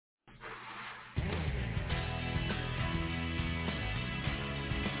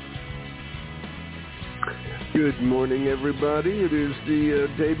Good morning, everybody. It is the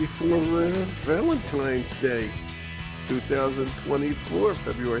day before Valentine's Day, 2024,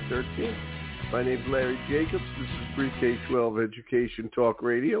 February 13th. My name's Larry Jacobs. This is Pre-K-12 Education Talk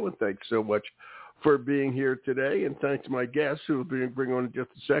Radio, and thanks so much for being here today. And thanks to my guests, who will bring on in just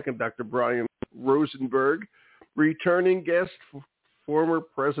a second, Dr. Brian Rosenberg, returning guest, former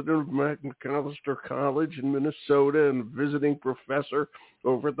president of Macalester College in Minnesota and visiting professor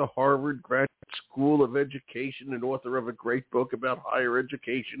over at the Harvard Graduate School of Education and author of a great book about higher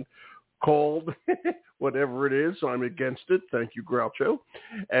education called whatever it is. I'm against it. Thank you, Groucho.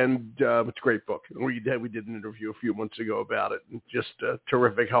 And it's a great book. We did an interview a few months ago about it. And just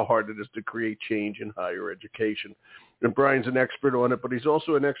terrific how hard it is to create change in higher education. And Brian's an expert on it, but he's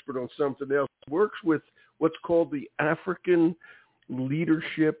also an expert on something else. He works with what's called the African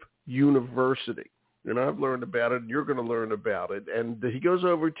Leadership University. And I've learned about it, and you're going to learn about it. And he goes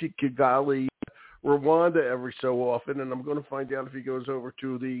over to Kigali, Rwanda every so often, and I'm going to find out if he goes over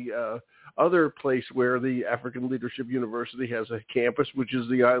to the other place where the African Leadership University has a campus, which is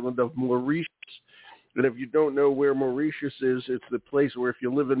the island of Mauritius. And if you don't know where Mauritius is, it's the place where if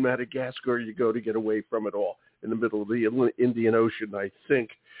you live in Madagascar, you go to get away from it all, in the middle of the Indian Ocean, I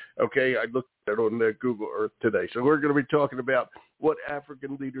think. Okay, I looked at it on Google Earth today. So we're going to be talking about what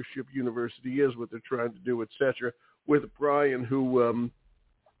African Leadership University is, what they're trying to do, etc., with Brian, who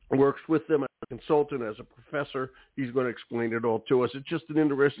works with them as a consultant, as a professor. He's going to explain it all to us. It's just an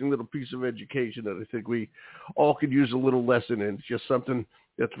interesting little piece of education that I think we all could use a little lesson in. It's just something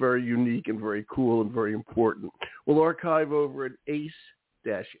that's very unique and very cool and very important. We'll archive over at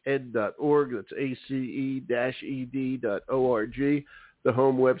ace-ed.org. That's ace-ed.org, the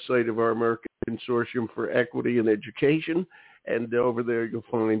home website of our American Consortium for Equity and Education. And over there, you'll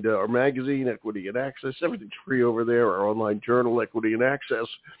find our magazine, Equity and Access. Everything's free over there. Our online journal, Equity and Access.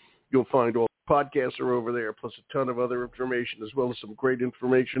 You'll find all the podcasts are over there, plus a ton of other information, as well as some great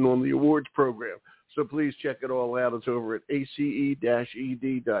information on the awards program. So please check it all out. It's over at ace-ed.org.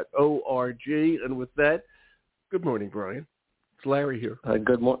 And with that, good morning, Brian. It's Larry here.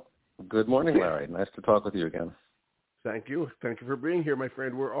 Good morning, Larry. Nice to talk with you again. Thank you. Thank you for being here, my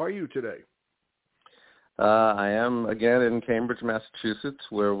friend. Where are you today? I am, again, in Cambridge, Massachusetts,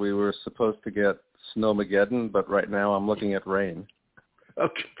 where we were supposed to get snowmageddon, but right now I'm looking at rain.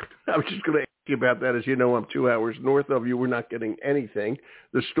 Okay. I was just going to ask you about that. As you know, I'm 2 hours north of you. We're not getting anything.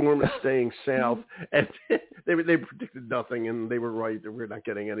 The storm is staying south, and they predicted nothing, and they were right that we're not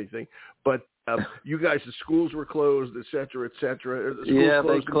getting anything. But you guys, the schools were closed, et cetera, et cetera. Yeah,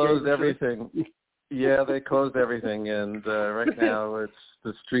 they closed everything. Yeah, they closed everything, and right now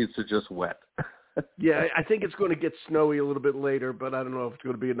the streets are just wet. Yeah, I think it's going to get snowy a little bit later, but I don't know if it's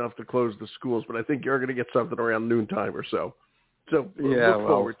going to be enough to close the schools. But I think you're going to get something around noontime or so. So yeah, look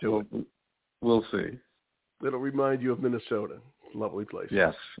forward to it. We'll see. It'll remind you of Minnesota. Lovely place.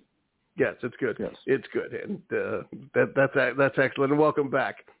 Yes. Yes, it's good. Yes. It's good, and that's excellent. And welcome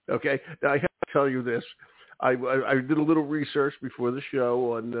back. Okay, now I have to tell you this. I did a little research before the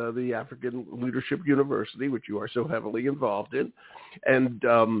show on the African Leadership University, which you are so heavily involved in, and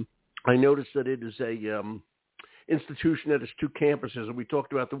I noticed that it is a institution that has two campuses, and we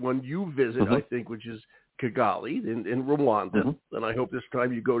talked about the one you visit, I think, which is Kigali in Rwanda, and I hope this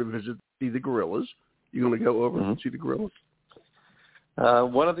time you go to see the gorillas. You're going to go over and see the gorillas?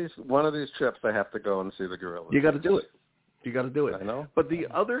 One of these trips, I have to go and see the gorillas. You got to do it. You got to do it. I know. But the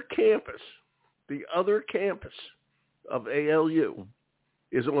other campus of ALU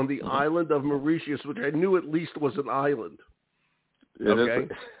is on the island of Mauritius, which I knew at least was an island. Okay.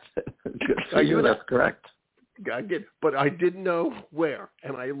 I knew that's correct. I did, but I didn't know where.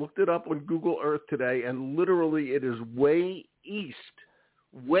 And I looked it up on Google Earth today, and literally it is way east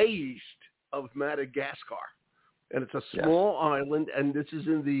of Madagascar. And it's a small island, and this is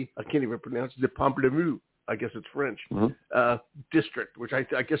in the, I can't even pronounce it, the Pamplemousse, I guess it's French, district, which I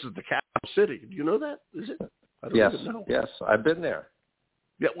guess is the capital city. Do you know that? Is it? I don't even know. Yes, I've been there.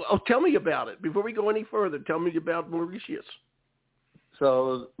 Yeah, well, tell me about it. Before we go any further, tell me about Mauritius.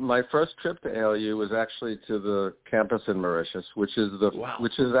 So my first trip to ALU was actually to the campus in Mauritius, which is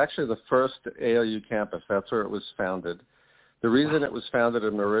actually the first ALU campus. That's where it was founded. The reason it was founded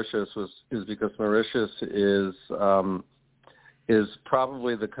in Mauritius is because Mauritius is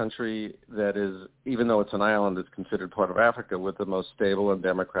probably the country that is, even though it's an island, it's considered part of Africa with the most stable and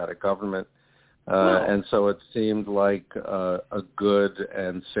democratic government. And so it seemed like a good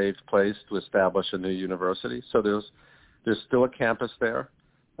and safe place to establish a new university. So there's still a campus there.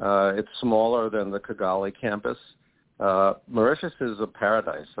 It's smaller than the Kigali campus. Mauritius is a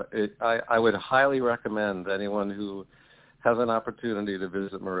paradise. I would highly recommend anyone who has an opportunity to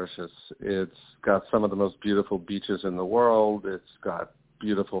visit Mauritius. It's got some of the most beautiful beaches in the world. It's got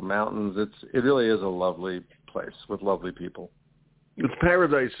beautiful mountains. It really is a lovely place with lovely people. It's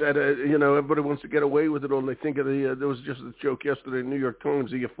paradise. And, everybody wants to get away with it. All they think of there was just a joke yesterday in the New York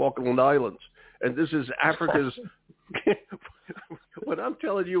Times, the Falkland Islands. And this is Africa's, what I'm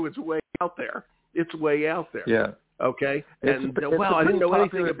telling you, it's way out there. It's way out there. Yeah. Okay? I didn't know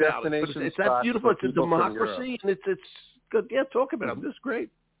anything about it. But it's that beautiful. It's a democracy. And it's good. Yeah, talk about it. This is great.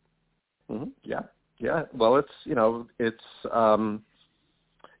 Mm-hmm. Yeah. Yeah. Well, it's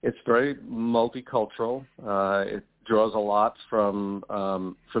very multicultural. It draws a lot from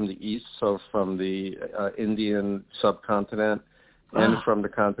the east, so from the Indian subcontinent, and from the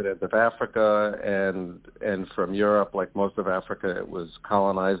continent of Africa, and from Europe. Like most of Africa, it was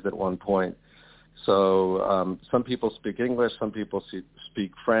colonized at one point. So some people speak English, some people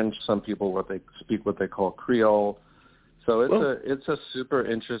speak French, some people speak what they call Creole. So it's a super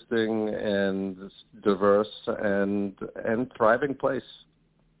interesting and diverse and thriving place.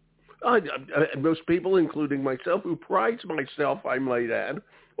 Most people, including myself, who prides myself, I might add,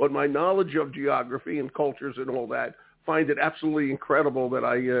 on my knowledge of geography and cultures and all that, find it absolutely incredible that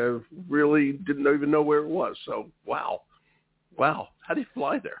I really didn't even know where it was. So, wow. How do you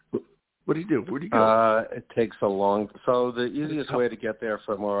fly there? What do you do? Where do you go? It takes so the easiest way to get there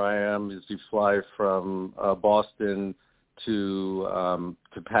from where I am is you fly from Boston to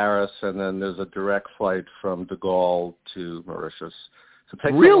Paris, and then there's a direct flight from De Gaulle to Mauritius. So it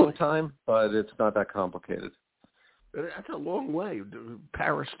takes a long time, but it's not that complicated. That's a long way,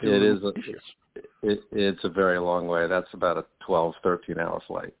 Paris to It is. Mauritius. It's a very long way. That's about a 12, 13-hour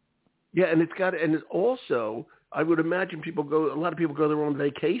flight. Yeah, and it's also, I would imagine a lot of people go there on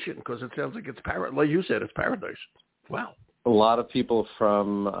vacation because it sounds like it's paradise. Like you said, it's paradise. Wow. A lot of people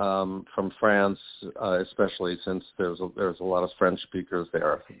from France, especially since there's a lot of French speakers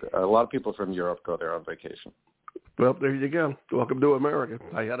there. A lot of people from Europe go there on vacation. Well, there you go. Welcome to America.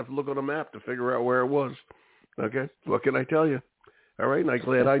 I had to look on a map to figure out where it was. Okay, what can I tell you? All right, and I'm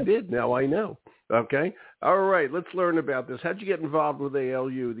glad I did. Now I know. Okay, all right, let's learn about this. How'd you get involved with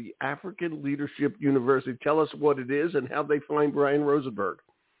ALU, the African Leadership University? Tell us what it is and how they find Brian Rosenberg.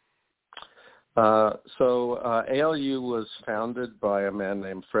 ALU was founded by a man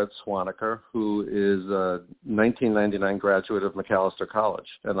named Fred Swaniker, who is a 1999 graduate of Macalester College,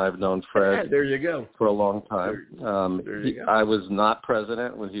 and I've known Fred there you go. for a long time. There you go. I was not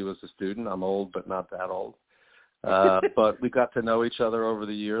president when he was a student. I'm old, but not that old. But we got to know each other over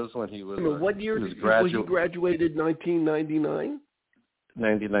the years when he was what year did he graduated? 1999?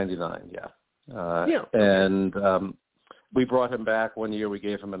 1999, yeah. And we brought him back one year. We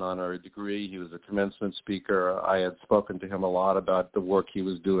gave him an honorary degree. He was a commencement speaker. I had spoken to him a lot about the work he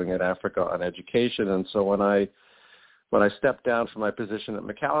was doing at Africa on education. And so when I stepped down from my position at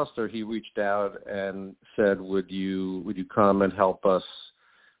Macalester, he reached out and said, would you come and help us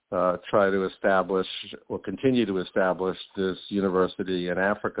try to establish or continue to establish this university in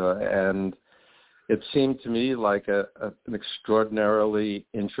Africa? And it seemed to me like an extraordinarily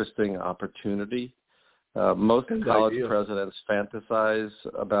interesting opportunity. Most college presidents fantasize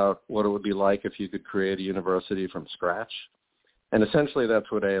about what it would be like if you could create a university from scratch. And essentially that's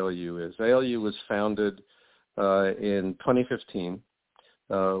what ALU is. ALU was founded in 2015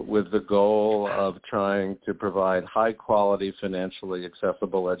 with the goal of trying to provide high-quality, financially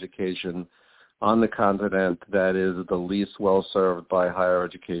accessible education on the continent that is the least well-served by higher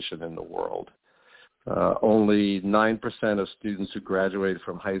education in the world. Only 9% of students who graduate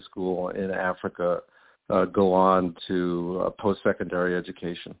from high school in Africa go on to post-secondary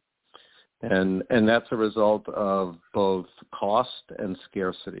education. And that's a result of both cost and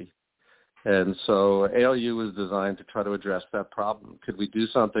scarcity. And so ALU was designed to try to address that problem. Could we do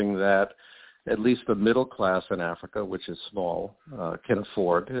something that at least the middle class in Africa, which is small, can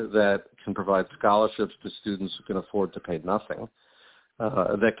afford, that can provide scholarships to students who can afford to pay nothing,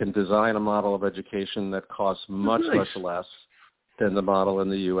 that can design a model of education that costs much less than the model in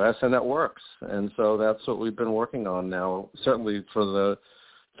the U.S., and that works. And so that's what we've been working on now, certainly for the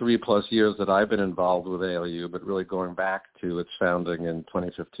 3+ years that I've been involved with ALU, but really going back to its founding in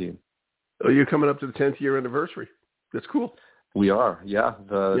 2015. Oh, you're coming up to the 10th year anniversary. That's cool. We are, yeah.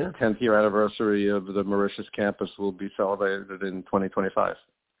 The 10th year anniversary of the Mauritius campus will be celebrated in 2025.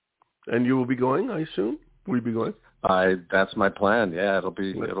 And you will be going, I assume? Will you be going? That's my plan. Yeah, it'll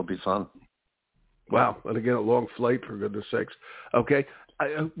be fun. Wow. And again, a long flight, for goodness sakes. Okay.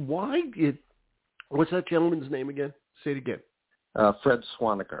 What's that gentleman's name again? Say it again. Fred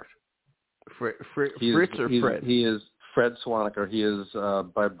Swaniker. Fritz or Fred? He is Fred Swaniker. He is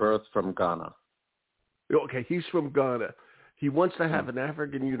by birth from Ghana. Okay, he's from Ghana. He wants to have an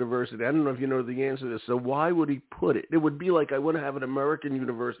African university. I don't know if you know the answer to this. So why would he put it? It would be like, I want to have an American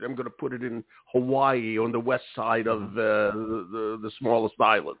university. I'm going to put it in Hawaii on the west side of the smallest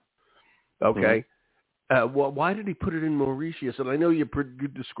island. Okay. Well, why did he put it in Mauritius? And I know you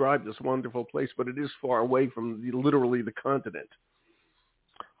described this wonderful place, but it is far away from literally the continent.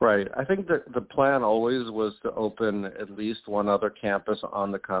 Right. I think that the plan always was to open at least one other campus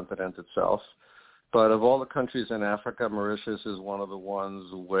on the continent itself. But of all the countries in Africa, Mauritius is one of the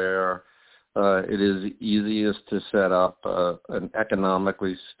ones where it is easiest to set up an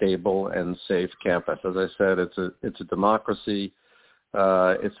economically stable and safe campus. As I said, it's a democracy.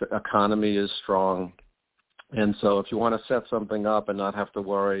 Its economy is strong. And so if you want to set something up and not have to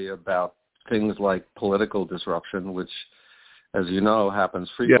worry about things like political disruption, which, as you know, happens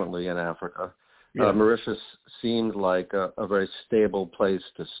frequently in Africa, Mauritius seemed like a very stable place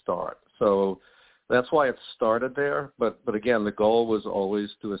to start. So that's why it started there. But again, the goal was always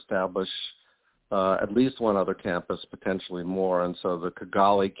to establish at least one other campus, potentially more. And so the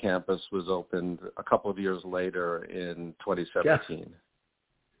Kigali campus was opened a couple of years later in 2017. Yeah.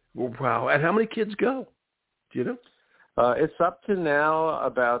 Well, wow. And how many kids go? Do you know? It's up to now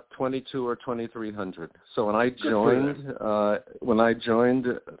about 2,200 or 2,300. So when I joined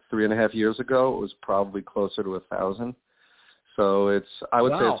 3.5 years ago, it was probably closer to 1,000. So I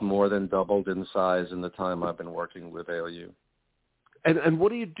would say it's more than doubled in size in the time I've been working with ALU. And what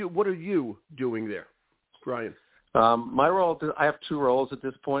do you do? What are you doing there, Brian? My role, I have two roles at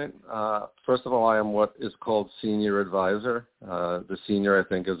this point. First of all, I am what is called senior advisor. The senior, I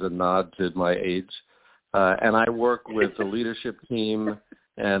think, is a nod to my age. And I work with the leadership team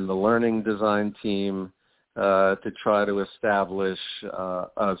and the learning design team to try to establish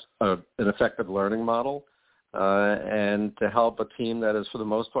an effective learning model and to help a team that is, for the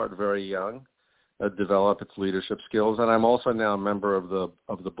most part, very young, develop its leadership skills. And I'm also now a member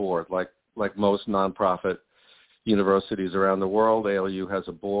of the board. Like most nonprofit universities around the world, ALU has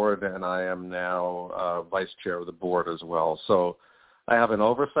a board, and I am now vice chair of the board as well. So I have an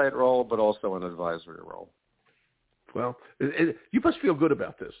oversight role, but also an advisory role. Well, you must feel good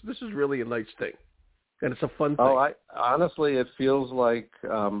about this. This is really a nice thing, and it's a fun thing. Honestly, it feels like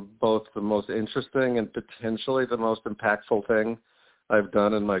both the most interesting and potentially the most impactful thing I've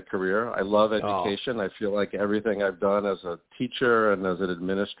done in my career. I love education. I feel like everything I've done as a teacher and as an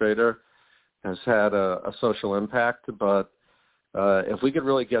administrator has had a social impact, but if we could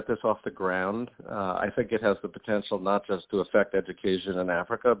really get this off the ground, I think it has the potential not just to affect education in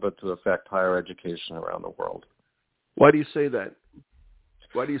Africa, but to affect higher education around the world. Why do you say that?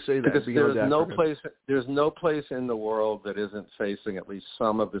 Why do you say that? Because there's no place in the world that isn't facing at least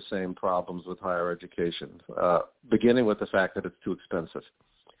some of the same problems with higher education, beginning with the fact that it's too expensive.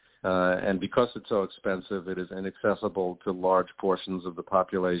 And because it's so expensive, it is inaccessible to large portions of the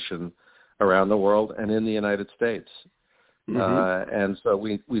population around the world and in the United States. And so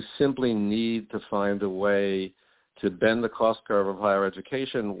we simply need to find a way to bend the cost curve of higher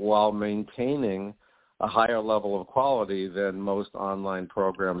education while maintaining a higher level of quality than most online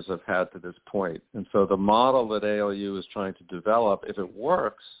programs have had to this point. And so the model that ALU is trying to develop, if it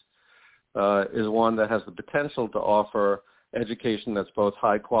works, is one that has the potential to offer education that's both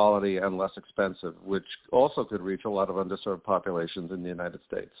high quality and less expensive, which also could reach a lot of underserved populations in the United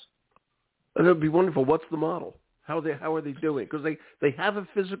States. That would be wonderful. What's the model? How are they doing? Because they have a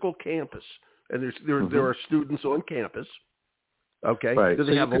physical campus, and there are students on campus. Okay. Right. Do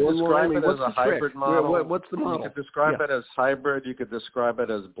they have describe it as a hybrid model? What's the model? You could describe it as hybrid. You could describe it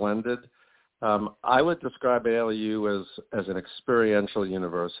as blended. I would describe ALU as an experiential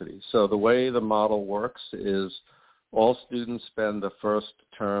university. So the way the model works is all students spend the first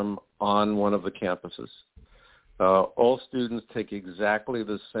term on one of the campuses. All students take exactly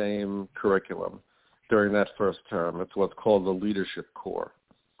the same curriculum during that first term. It's what's called the leadership core.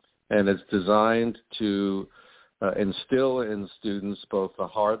 And it's designed to instill in students both the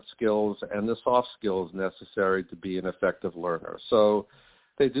hard skills and the soft skills necessary to be an effective learner. So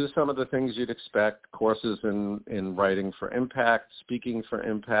they do some of the things you'd expect, courses in writing for impact, speaking for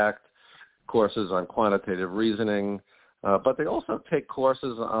impact, courses on quantitative reasoning, but they also take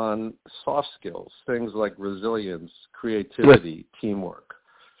courses on soft skills, things like resilience, creativity, teamwork.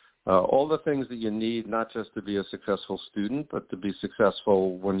 All the things that you need not just to be a successful student, but to be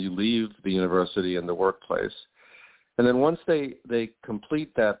successful when you leave the university and the workplace. And then once they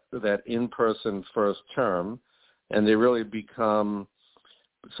complete that in-person first term, and they really become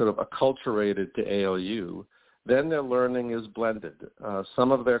sort of acculturated to ALU, then their learning is blended.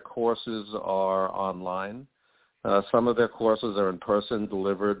 Some of their courses are online. Some of their courses are in person,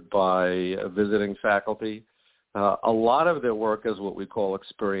 delivered by visiting faculty. A lot of their work is what we call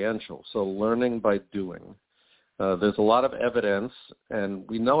experiential, so learning by doing. There's a lot of evidence, and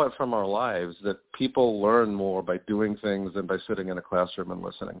we know it from our lives, that people learn more by doing things than by sitting in a classroom and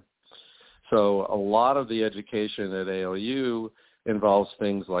listening. So a lot of the education at ALU involves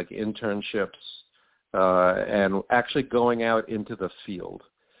things like internships and actually going out into the field.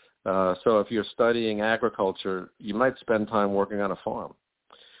 So if you're studying agriculture, you might spend time working on a farm.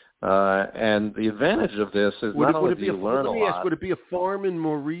 And the advantage of this is not only do you learn a lot. Let me ask, would it be a farm in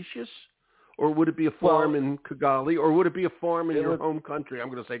Mauritius? Or would it be a farm in Kigali? Or would it be a farm in your home country? I'm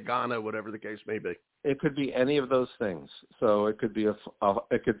going to say Ghana, whatever the case may be. It could be any of those things. So it could be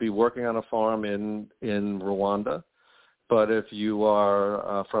it could be working on a farm in Rwanda. But if you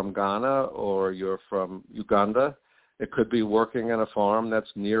are from Ghana or you're from Uganda, it could be working on a farm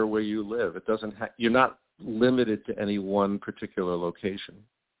that's near where you live. It doesn't. You're not limited to any one particular location.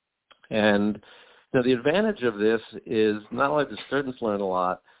 And the advantage of this is not only do students learn a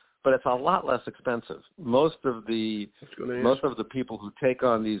lot, but it's a lot less expensive. Most of the people who take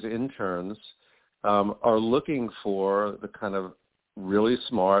on these interns are looking for the kind of really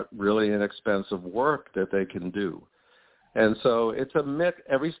smart, really inexpensive work that they can do. And so it's a mix.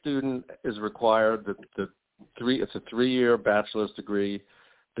 Every student is required it's a 3-year bachelor's degree.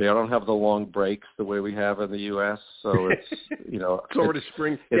 They don't have the long breaks the way we have in the U.S. So it's it's already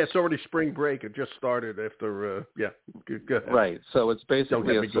spring. It's already spring break. It just started after. Go ahead. Right. So it's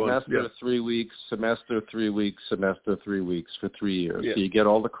basically a semester, 3 weeks, semester, 3 weeks, semester, 3 weeks for 3 years. Yeah. So you get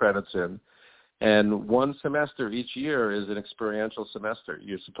all the credits in, and one semester each year is an experiential semester.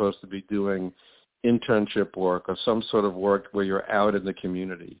 You're supposed to be doing internship work or some sort of work where you're out in the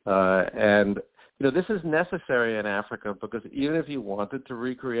community, and this is necessary in Africa because even if you wanted to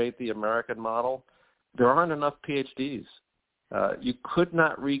recreate the American model, there aren't enough PhDs. You could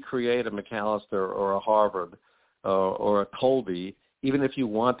not recreate a Macalester or a Harvard or a Colby, even if you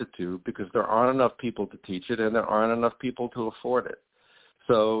wanted to, because there aren't enough people to teach it and there aren't enough people to afford it.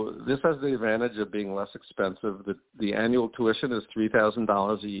 So this has the advantage of being less expensive. The annual tuition is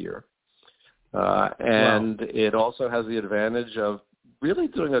 $3,000 a year. And It also has the advantage of really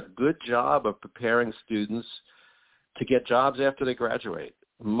doing a good job of preparing students to get jobs after they graduate.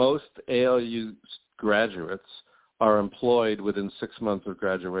 Most ALU graduates are employed within 6 months of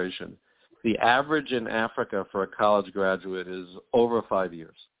graduation. The average in Africa for a college graduate is over 5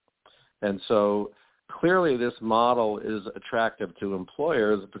 years. And so clearly this model is attractive to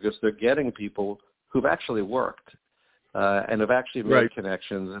employers because they're getting people who've actually worked and have actually made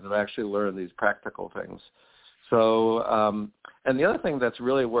connections and have actually learned these practical things. So, and the other thing that's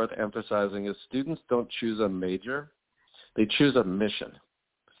really worth emphasizing is students don't choose a major, they choose a mission.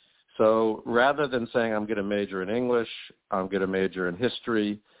 So rather than saying, I'm going to major in English, I'm going to major in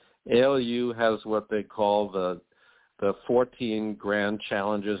history, ALU has what they call the 14 grand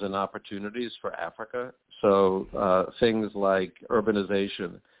challenges and opportunities for Africa. So things like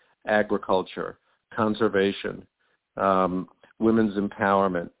urbanization, agriculture, conservation, women's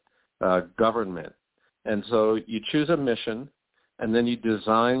empowerment, government. And so you choose a mission, and then you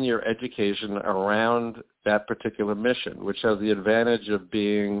design your education around that particular mission, which has the advantage of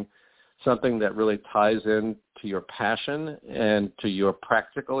being something that really ties in to your passion and to your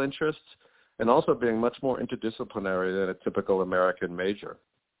practical interests, and also being much more interdisciplinary than a typical American major.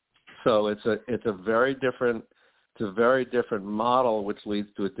 So it's a very different model, which leads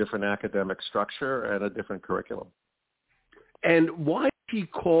to a different academic structure and a different curriculum. And why does he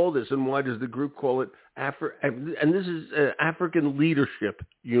call this, and why does the group call it and this is African Leadership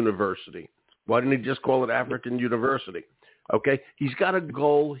University? Why didn't he just call it African University? Okay, he's got a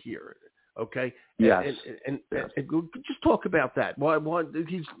goal here. Okay, yes. And just talk about that. Why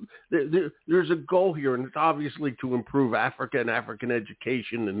there's a goal here, and it's obviously to improve Africa and African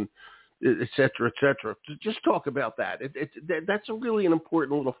education and et cetera, et cetera. Just talk about that. That's really an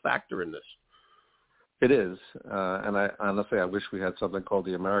important little factor in this. It is, and I honestly wish we had something called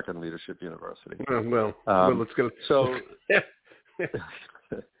the American Leadership University. Well, let's go. So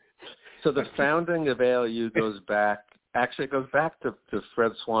the founding of ALU goes back to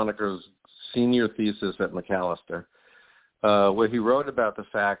Fred Swaniker's senior thesis at Macalester, where he wrote about the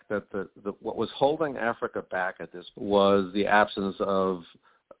fact that what was holding Africa back at this was the absence of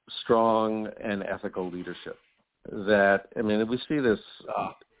strong and ethical leadership. We see this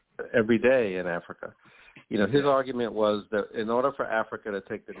every day in Africa. His argument was that in order for Africa to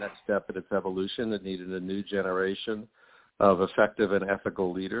take the next step in its evolution, it needed a new generation of effective and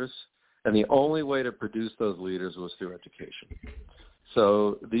ethical leaders. And the only way to produce those leaders was through education.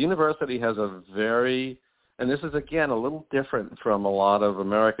 So the university has and this is again a little different from a lot of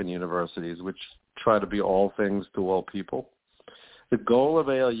American universities, which try to be all things to all people. The goal of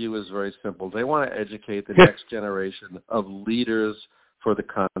ALU is very simple. They want to educate the next generation of leaders for the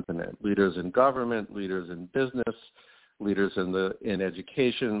continent, leaders in government, leaders in business, leaders in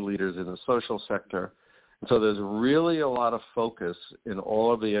education, leaders in the social sector. And so there's really a lot of focus in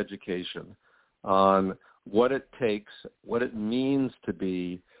all of the education on what it takes, what it means to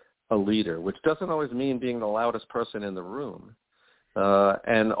be a leader, which doesn't always mean being the loudest person in the room,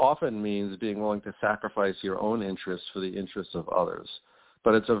 and often means being willing to sacrifice your own interests for the interests of others.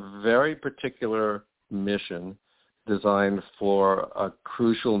 But it's a very particular mission designed for a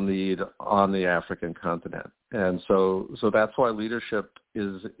crucial need on the African continent. And so that's why leadership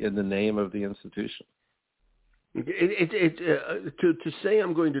is in the name of the institution. To say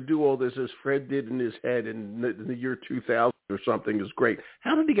I'm going to do all this as Fred did in his head in the year 2000 or something is great.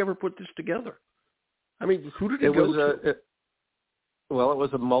 How did he ever put this together? I mean, who did he go to? Well, it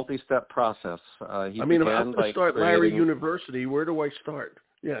was a multi-step process. I'm going to start Larry University. Where do I start?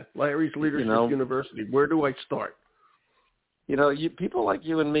 Yeah, Larry's Leadership University. Where do I start? People like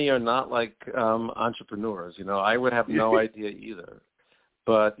you and me are not like entrepreneurs. I would have no idea either.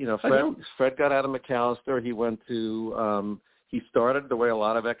 But, Fred got out of Macalester. He went to, he started the way a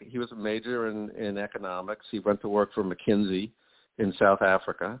lot of, he was a major in economics. He went to work for McKinsey in South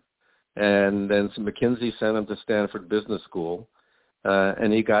Africa. And then McKinsey sent him to Stanford Business School.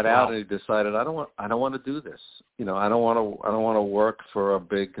 And he got out and he decided, I don't want to do this. I don't want to work for a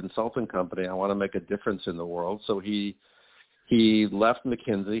big consulting company. I want to make a difference in the world. So he left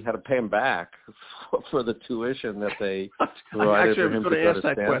McKinsey, had to pay him back for the tuition that they provided for him to go to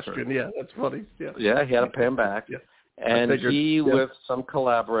Stanford. Question. Yeah, that's funny. Yeah, he had to pay him back. Yeah. And with some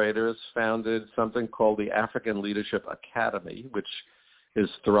collaborators, founded something called the African Leadership Academy, which is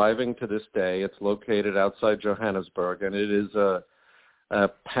thriving to this day. It's located outside Johannesburg, and it is a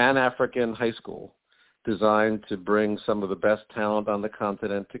Pan-African high school designed to bring some of the best talent on the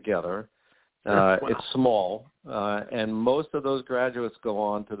continent together. It's small, and most of those graduates go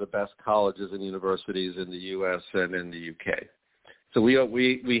on to the best colleges and universities in the U.S. and in the UK. So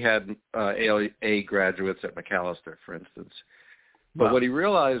we had ALA graduates at Macalester, for instance. But what he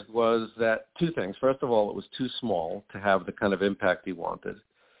realized was that two things. First of all, it was too small to have the kind of impact he wanted.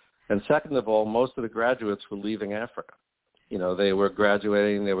 And second of all, most of the graduates were leaving Africa. They were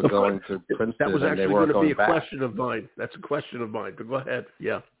graduating, they were going to Princeton, that was actually and they weren't going to be going a back. question of mine. That's a question of mine, but go ahead.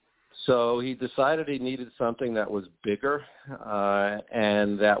 Yeah. So he decided he needed something that was bigger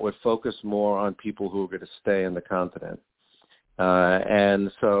and that would focus more on people who were going to stay in the continent. And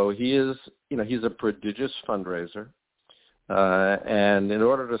so he is, he's a prodigious fundraiser. And in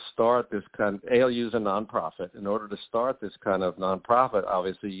order to start this ALU is a nonprofit. In order to start this kind of nonprofit,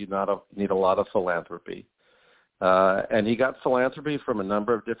 obviously you need a lot of philanthropy. And he got philanthropy from a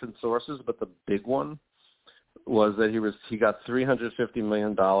number of different sources, but the big one was that he got $350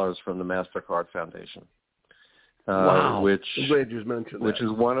 million from the MasterCard Foundation, which I'm glad you mentioned that. Which is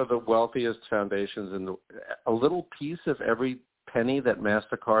one of the wealthiest foundations a little piece of every penny that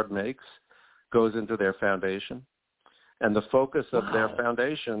MasterCard makes goes into their foundation, and the focus of their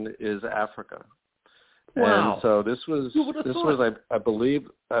foundation is Africa. Wow. And so this was I believe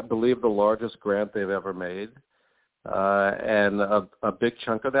the largest grant they've ever made. And a big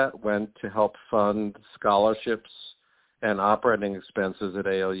chunk of that went to help fund scholarships and operating expenses at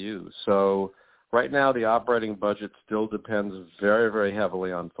ALU. So right now the operating budget still depends very, very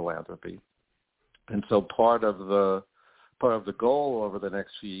heavily on philanthropy. And so part of the goal over the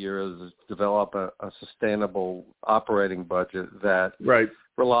next few years is to develop a sustainable operating budget that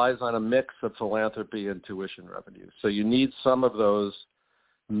relies on a mix of philanthropy and tuition revenue. So you need some of those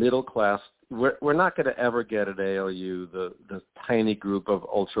middle class. We're not going to ever get at ALU the tiny group of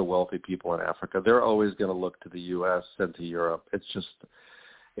ultra wealthy people in Africa. They're always going to look to the U.S. and to Europe. It's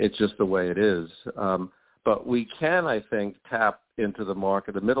just the way it is. But we can, I think, tap into the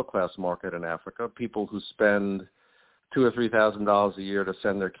market, the middle class market in Africa. People who spend $2,000 or $3,000 a year to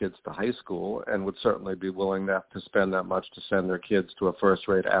send their kids to high school, and would certainly be willing to spend that much to send their kids to a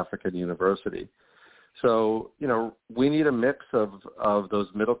first-rate African university. So, we need a mix of those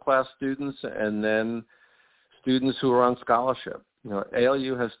middle-class students and then students who are on scholarship.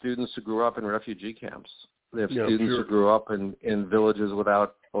 ALU has students who grew up in refugee camps. They have students who grew up in villages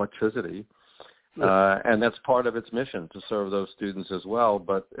without electricity. And that's part of its mission, to serve those students as well.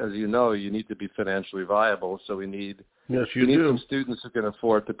 But as you know, you need to be financially viable, so we need some students who can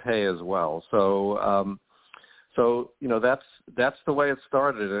afford to pay as well. So, that's the way it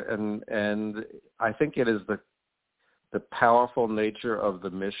started, and I think it is the powerful nature of the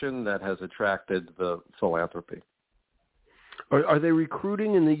mission that has attracted the philanthropy. Are they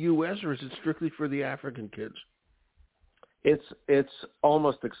recruiting in the U.S. or is it strictly for the African kids? It's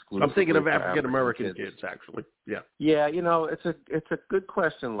almost exclusively. I'm thinking of African American kids, actually. Yeah. Yeah, it's a good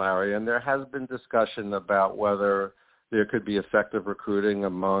question, Larry, and there has been discussion about whether there could be effective recruiting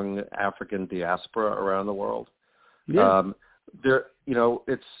among African diaspora around the world. Yeah.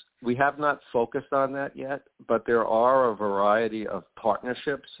 We have not focused on that yet, but there are a variety of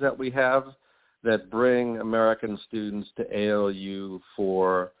partnerships that we have that bring American students to ALU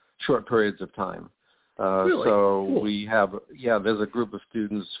for short periods of time. Really? So cool. we have, there's a group of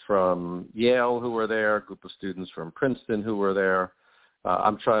students from Yale who are there, a group of students from Princeton who are there.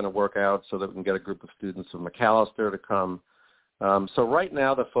 I'm trying to work out so that we can get a group of students from Macalester to come. So right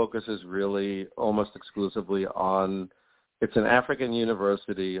now the focus is really almost exclusively on, it's an African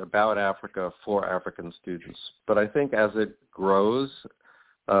university about Africa for African students. But I think as it grows,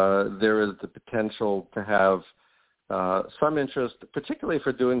 there is the potential to have some interest, particularly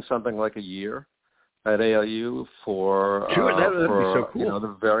for doing something like a year at ALU for, sure, that'd be so cool.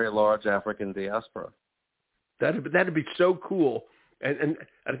 The very large African diaspora. That'd be so cool. And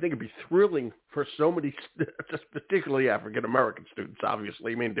I think it'd be thrilling for so many, just particularly African American students,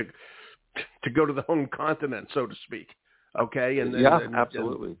 obviously. I mean, to go to the home continent, so to speak. Okay,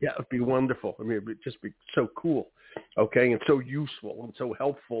 absolutely. It'd be wonderful. I mean, it'd just be so cool. Okay, and so useful and so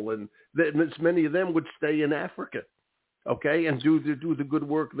helpful, and as many of them would stay in Africa. Okay, and do the good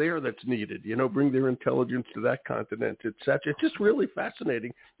work there that's needed. Bring their intelligence to that continent. It's just really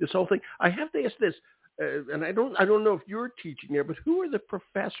fascinating, this whole thing. I have to ask this, and I don't know if you're teaching there, but who are the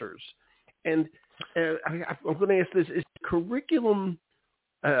professors? And I'm going to ask this: is curriculum?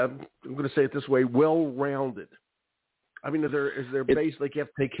 I'm going to say it this way: well-rounded. I mean, is there base, like you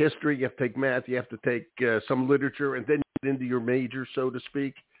have to take history, you have to take math, you have to take some literature, and then get into your major, so to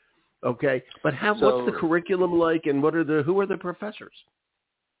speak. Okay, but what's the curriculum like, and who are the professors?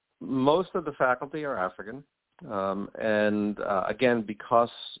 Most of the faculty are African, and again, because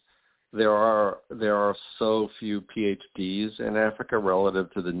there are so few PhDs in Africa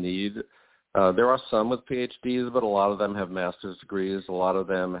relative to the need. There are some with PhDs, but a lot of them have master's degrees. A lot of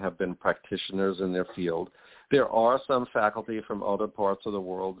them have been practitioners in their field. There are some faculty from other parts of the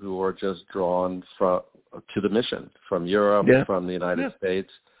world who are just drawn to the mission from Europe, from the United States.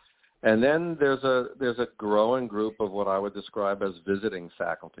 And then there's a growing group of what I would describe as visiting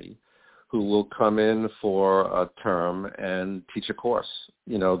faculty who will come in for a term and teach a course.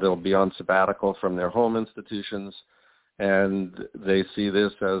 They'll be on sabbatical from their home institutions, and they see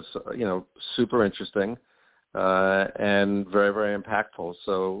this as, super interesting and very, very impactful.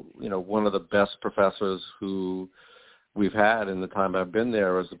 So, one of the best professors who we've had in the time I've been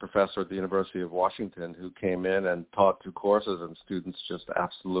there is a professor at the University of Washington who came in and taught 2 courses, and students just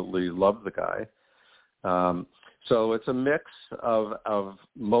absolutely loved the guy. So it's a mix of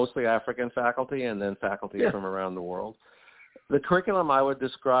mostly African faculty and then faculty from around the world. The curriculum I would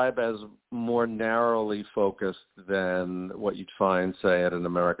describe as more narrowly focused than what you'd find, say, at an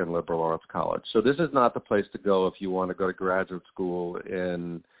American liberal arts college. So this is not the place to go if you want to go to graduate school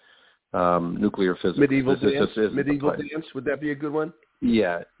in nuclear physics. Medieval dance, would that be a good one?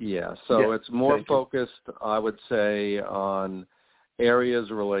 Yeah. So it's more focused, I would say, on areas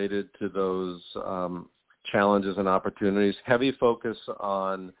related to those challenges and opportunities. Heavy focus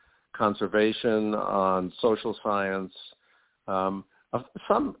on conservation, on social science.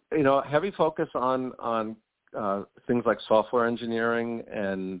 Some, heavy focus on things like software engineering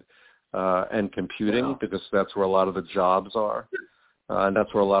and computing, because that's where a lot of the jobs are. And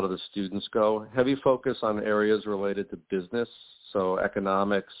that's where a lot of the students go. Heavy focus on areas related to business, so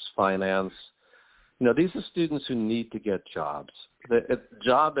economics, finance. These are students who need to get jobs.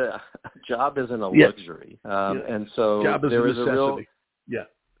 Job isn't a luxury, and so there is a real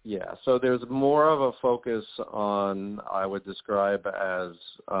So there's more of a focus on, I would describe as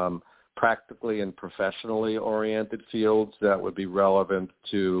practically and professionally oriented fields that would be relevant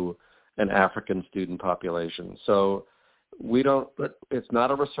to an African student population. So it's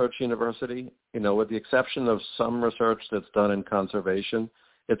not a research university, with the exception of some research that's done in conservation.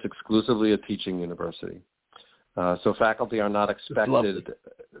 It's exclusively a teaching university. So faculty are not expected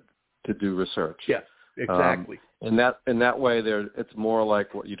to do research. Yeah, exactly. In that way, it's more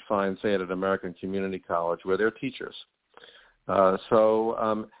like what you'd find, say, at an American community college, where they're teachers.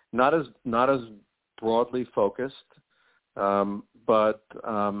 So not as broadly focused, but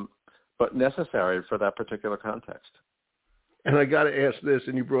necessary for that particular context. And I got to ask this,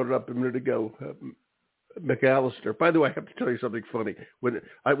 and you brought it up a minute ago, Macalester. By the way, I have to tell you something funny.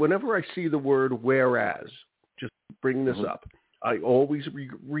 Whenever I see the word whereas, just bring this up, I always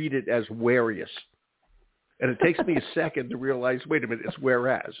read it as warious. And it takes me a second to realize, wait a minute, it's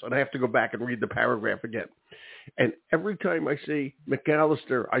whereas. And I have to go back and read the paragraph again. And every time I say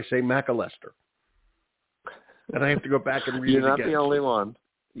Macalester, I say Macalester. And I have to go back and read it again. You're not the only one.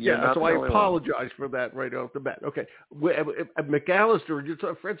 So I apologize for that right off the bat. Okay.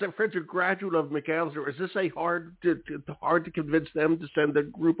 Macalester, friends are graduate of Macalester. Is this hard to convince them to send a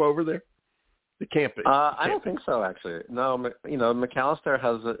group over there? It can't be. I don't think so, actually. No, Macalester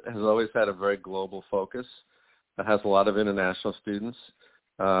has always had a very global focus. It has a lot of international students.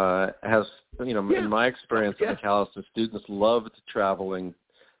 In my experience at Macalester, students loved traveling.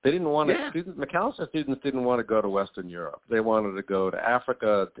 They didn't want to. Macalester students didn't want to go to Western Europe. They wanted to go to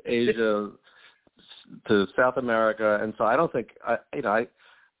Africa, to Asia, to South America, and so I don't think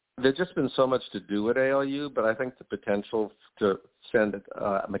there's just been so much to do at ALU, but I think the potential to send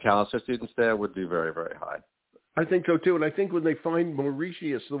Macalester students there would be very, very high. I think so too, and I think when they find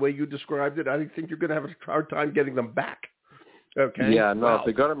Mauritius the way you described it, I think you're going to have a hard time getting them back. Okay. Yeah, no. If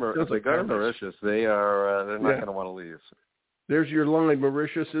they go to Mauritius, they're not going to want to leave. There's your line.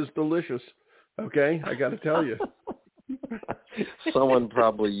 Mauritius is delicious. Okay, I got to tell you. Someone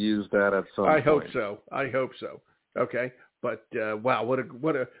probably used that at some point. I hope so. Okay, but wow, what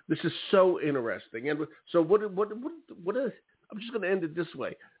a this is so interesting. And so what I'm just going to end it this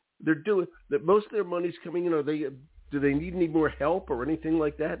way. They're doing that. Most of their money's coming in. Do they need any more help or anything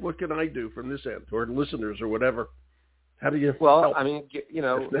like that? What can I do from this end, or listeners, or whatever? How do you help? I mean,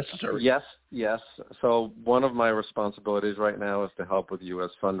 if necessary. Yes. So one of my responsibilities right now is to help with U.S.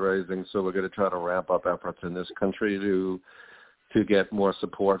 fundraising. So we're going to try to ramp up efforts in this country to get more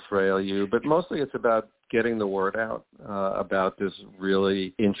support for ALU. But mostly it's about getting the word out about this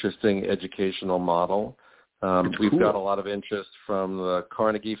really interesting educational model. We've got a lot of interest from the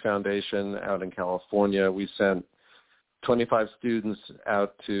Carnegie Foundation out in California. We sent 25 students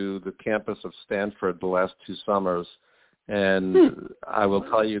out to the campus of Stanford the last 2 summers. And I will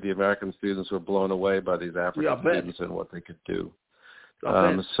tell you, the American students were blown away by these African students and what they could do.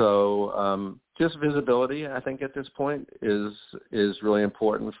 Just visibility, I think, at this point is really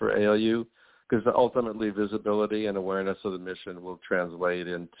important for ALU, because ultimately visibility and awareness of the mission will translate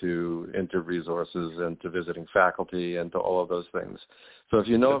into resources and to visiting faculty and to all of those things. So if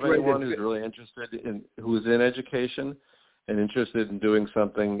you know of anyone who's really interested who's in education and interested in doing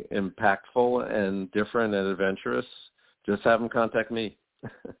something impactful and different and adventurous, just have them contact me.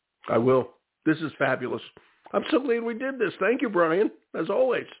 I will. This is fabulous. I'm so glad we did this. Thank you, Brian, as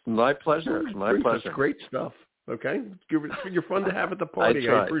always. My pleasure. That's great stuff. Okay? You're fun to have at the party.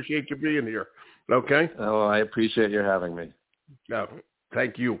 I appreciate you being here. Okay? Oh, I appreciate your having me. No,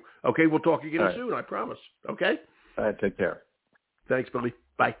 thank you. Okay, we'll talk again soon, I promise. Okay? All right, take care. Thanks, Billy.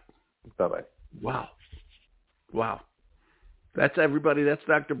 Bye. Bye-bye. Wow. That's everybody. That's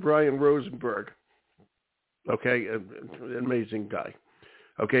Dr. Brian Rosenberg. Okay, an amazing guy.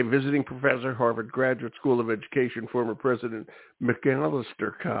 Okay, visiting professor, Harvard Graduate School of Education, former president,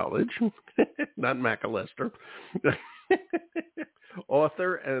 Macalester College, not Macalester,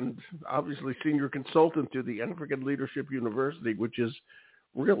 author, and obviously senior consultant to the African Leadership University, which is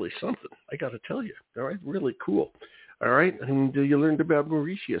really something, I got to tell you. All right, really cool. All right, and you learned about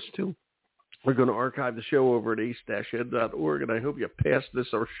Mauritius, too. We're going to archive the show over at ace-ed.org, and I hope you pass this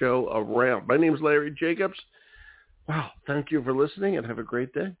our show around. My name is Larry Jacobs. Wow, thank you for listening, and have a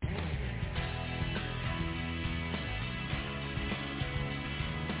great day.